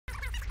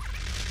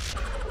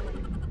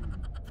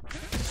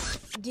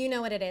Do you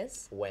know what it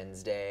is?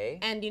 Wednesday.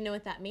 And do you know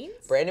what that means?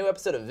 Brand new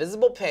episode of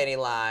Visible Panty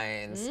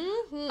Lines.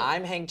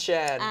 I'm Hank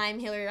Chen. I'm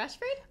Hilary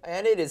Rushford.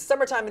 And it is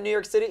summertime in New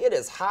York City. It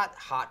is hot,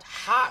 hot,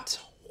 hot.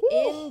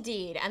 Woo.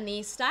 Indeed. And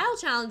the style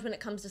challenge when it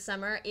comes to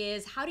summer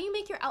is how do you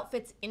make your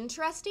outfits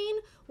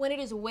interesting when it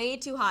is way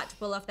too hot to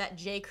pull off that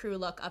J.Crew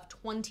look of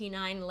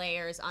 29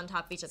 layers on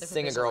top of each other?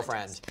 Sing a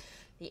girlfriend.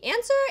 The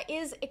answer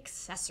is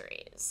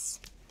accessories.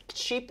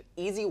 Cheap,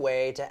 easy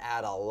way to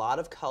add a lot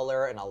of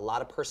color and a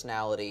lot of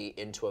personality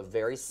into a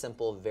very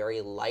simple,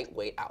 very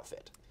lightweight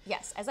outfit.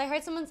 Yes, as I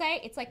heard someone say,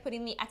 it's like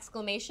putting the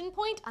exclamation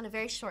point on a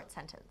very short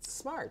sentence.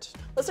 Smart.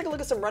 Let's take a look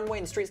at some runway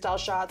and street style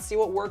shots, see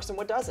what works and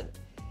what doesn't.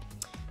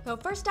 So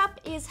first up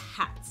is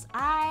hats.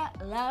 I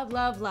love,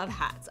 love, love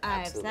hats.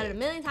 Absolutely. I've said it a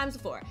million times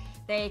before.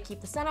 They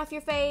keep the sun off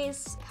your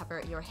face,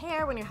 cover your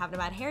hair when you're having a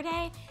bad hair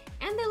day,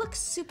 and they look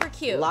super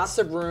cute. Lots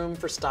of room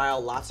for style,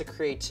 lots of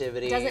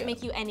creativity. Doesn't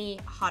make you any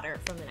hotter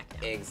from the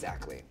neck down.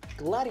 Exactly.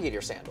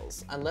 Gladiator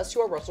sandals. Unless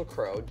you are Russell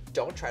Crowe,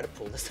 don't try to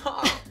pull this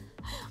off.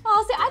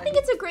 Oh, see, I think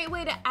it's a great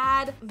way to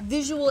add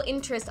visual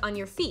interest on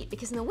your feet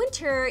because in the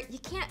winter, you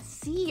can't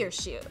see your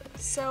shoes.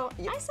 So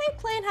I say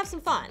play and have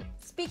some fun.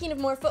 Speaking of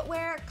more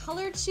footwear,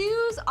 colored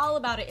shoes, all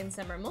about it in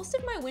summer. Most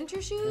of my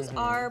winter shoes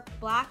are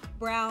black,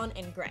 brown,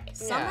 and gray. Yeah.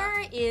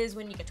 Summer is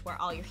when you get to wear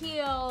all your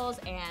heels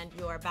and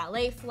your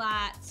ballet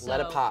flats. Let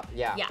it pop,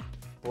 yeah. Yeah.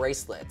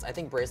 Bracelets. I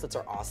think bracelets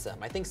are awesome.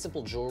 I think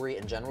simple jewelry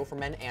in general for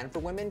men and for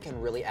women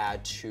can really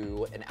add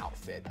to an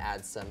outfit.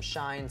 Add some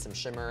shine, some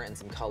shimmer, and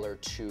some color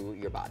to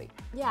your body.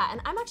 Yeah, and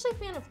I'm actually a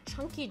fan of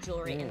chunky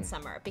jewelry in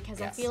summer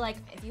because Yes. I feel like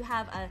if you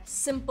have a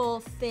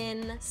simple,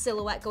 thin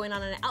silhouette going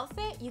on in an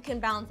outfit, you can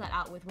balance that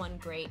out with one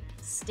great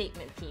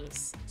statement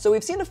piece. So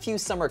we've seen a few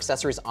summer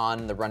accessories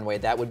on the runway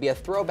that would be a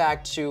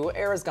throwback to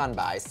eras gone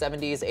by,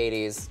 70s,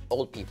 80s,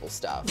 old people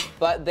stuff.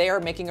 But they are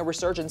making a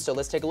resurgence, so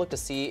let's take a look to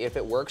see if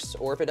it works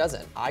or if it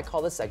doesn't. I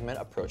call this segment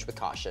Approach with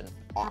Caution.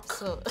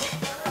 Absolutely.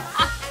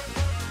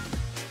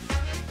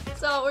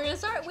 So we're gonna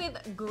start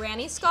with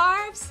granny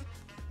scarves.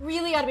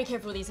 Really gotta be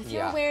careful with these. If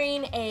you're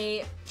wearing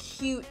a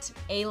cute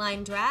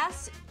A-line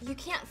dress, you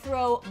can't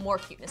throw more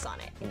cuteness on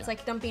it. It's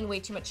like dumping way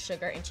too much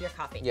sugar into your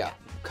coffee. Yeah,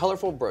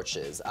 colorful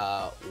brooches,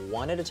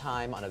 one at a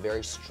time on a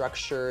very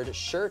structured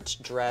shirt,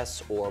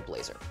 dress, or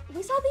blazer.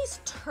 We saw these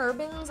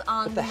turbans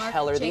on What the Marc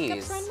hell are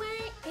Jacobs these? runway.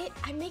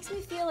 It makes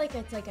me feel like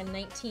it's like a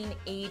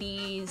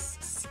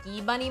 1980s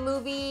ski bunny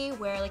movie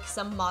where like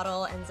some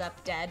model ends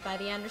up dead by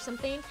the end or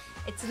something.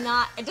 It's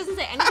not, it doesn't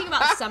say anything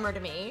about summer to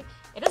me.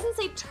 It doesn't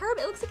say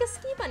turban, it looks like a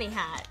ski bunny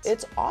hat.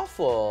 It's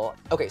awful.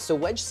 Okay, so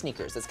wedge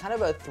sneakers. It's kind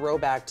of a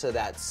throwback to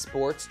that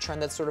sports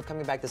trend that's sort of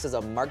coming back. This is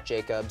a Marc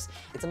Jacobs.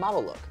 It's a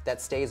model look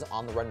that stays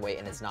on the runway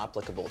and is not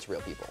applicable to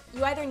real people.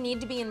 You either need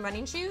to be in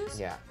running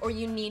shoes or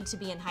you need to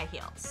be in high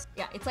heels.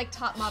 Yeah, it's like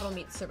Top Model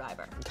meets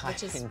Survivor,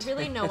 which is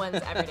really no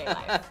one's everyday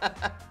life.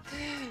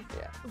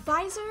 Yeah.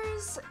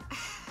 Visors,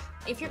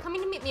 if you're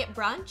coming to meet me at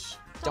brunch,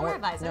 don't wear a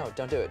visor. No,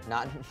 don't do it.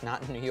 Not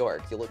in New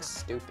York. You look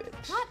stupid.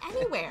 Not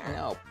anywhere.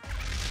 No.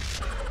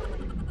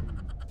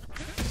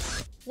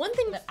 One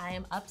thing that I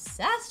am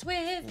obsessed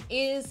with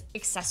is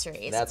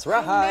accessories. That's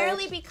right.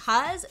 Primarily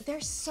because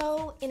they're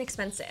so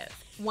inexpensive.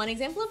 One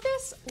example of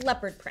this,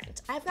 leopard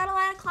print. I've got a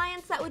lot of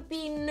clients that would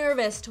be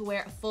nervous to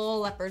wear a full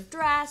leopard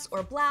dress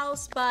or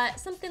blouse, but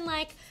something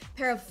like a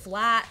pair of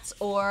flats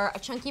or a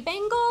chunky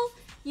bangle,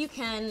 you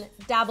can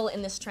dabble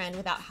in this trend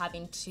without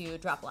having to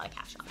drop a lot of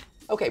cash on it.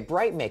 Okay,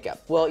 bright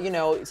makeup. Well, you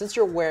know, since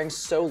you're wearing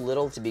so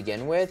little to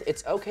begin with,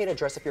 it's okay to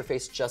dress up your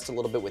face just a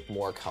little bit with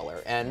more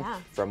color. And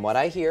from what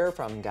I hear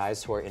from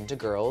guys who are into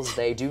girls,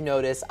 they do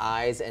notice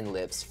eyes and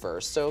lips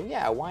first. So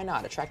yeah, why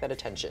not? Attract that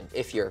attention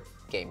if you're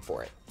game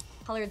for it.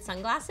 Colored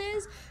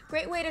sunglasses,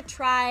 great way to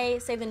try,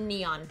 say, the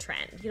neon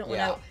trend. You don't want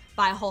to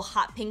buy a whole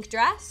hot pink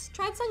dress,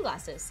 try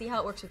sunglasses, see how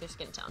it works with your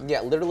skin tone. Yeah,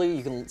 literally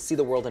you can see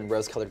the world in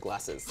rose-colored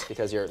glasses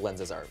because your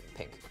lenses are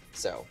pink.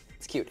 So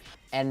it's cute.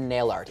 And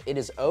nail art. It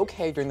is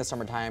okay during the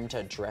summertime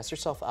to dress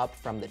yourself up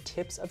from the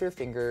tips of your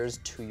fingers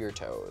to your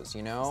toes,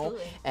 you know?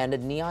 Absolutely.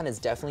 And neon is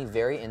definitely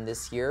very in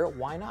this year.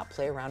 Why not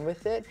play around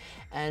with it?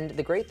 And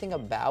the great thing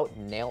about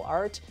nail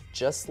art,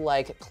 just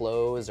like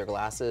clothes or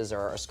glasses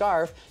or a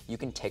scarf, you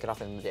can take it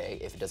off in the day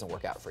if it doesn't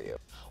work out for you.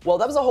 Well,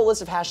 that was a whole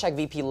list of hashtag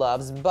VP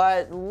loves,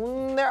 but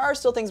there are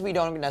still things we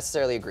don't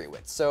necessarily agree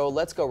with. So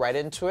let's go right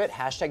into it.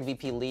 Hashtag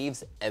VP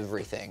leaves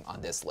everything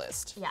on this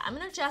list. Yeah, I'm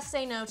gonna just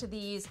say no to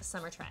these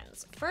summer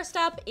trends. First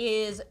up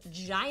is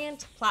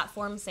giant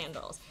platform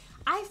sandals.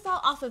 I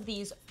fall off of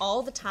these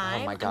all the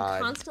time. Oh my God.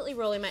 I'm constantly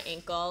rolling my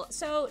ankle.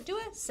 So do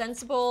a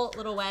sensible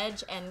little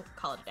wedge and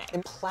call it a day.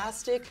 In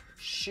plastic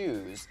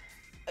shoes,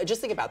 just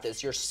think about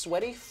this. Your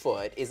sweaty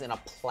foot is in a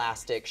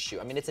plastic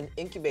shoe. I mean, it's an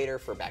incubator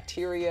for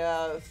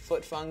bacteria,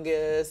 foot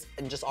fungus,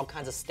 and just all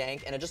kinds of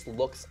stank, and it just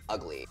looks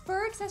ugly.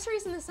 Fur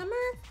accessories in the summer?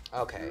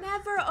 Okay.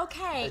 Never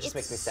okay. That just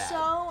makes me sad. It's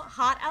so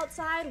hot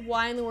outside.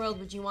 Why in the world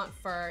would you want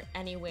fur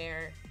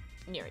anywhere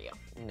near you.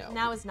 No.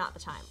 Now is not the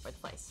time or the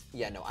place.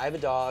 Yeah, no, I have a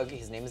dog.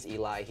 His name is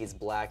Eli. He's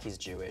black, he's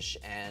Jewish,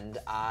 and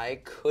I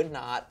could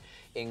not,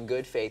 in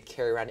good faith,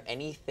 carry around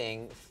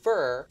anything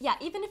fur. Yeah,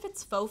 even if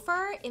it's faux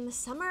fur, in the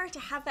summer to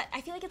have that,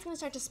 I feel like it's gonna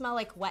start to smell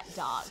like wet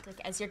dog, like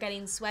as you're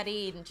getting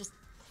sweaty and just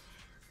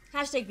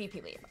hashtag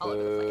VP leave all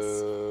over the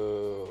place.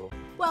 Ooh.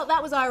 Well,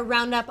 that was our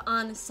roundup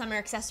on summer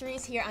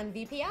accessories here on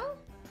VPL.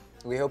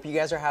 We hope you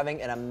guys are having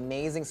an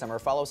amazing summer.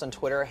 Follow us on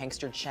Twitter,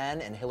 Hankster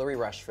Chen and Hilary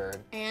Rushford.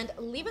 And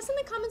leave us in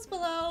the comments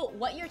below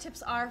what your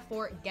tips are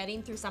for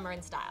getting through summer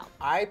in style.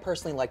 I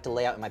personally like to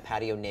lay out in my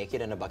patio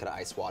naked in a bucket of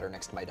ice water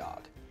next to my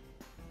dog.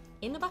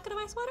 In the bucket of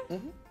ice water?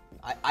 Mm-hmm.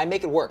 I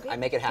make it work. I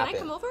make it happen. Can I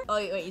come over? Oh,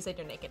 wait, you said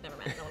you're naked. Never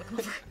mind, I don't want to come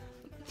over.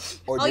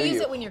 Or I'll do use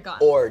you? it when you're gone.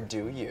 Or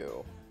do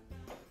you?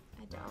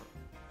 I don't.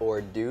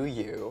 Or do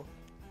you?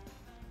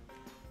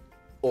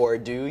 Or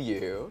do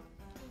you?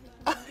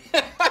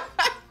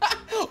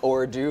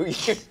 Or do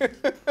you?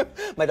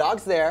 My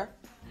dog's there.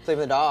 Play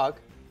with the dog.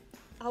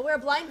 I'll wear a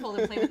blindfold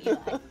and play with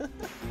Eli.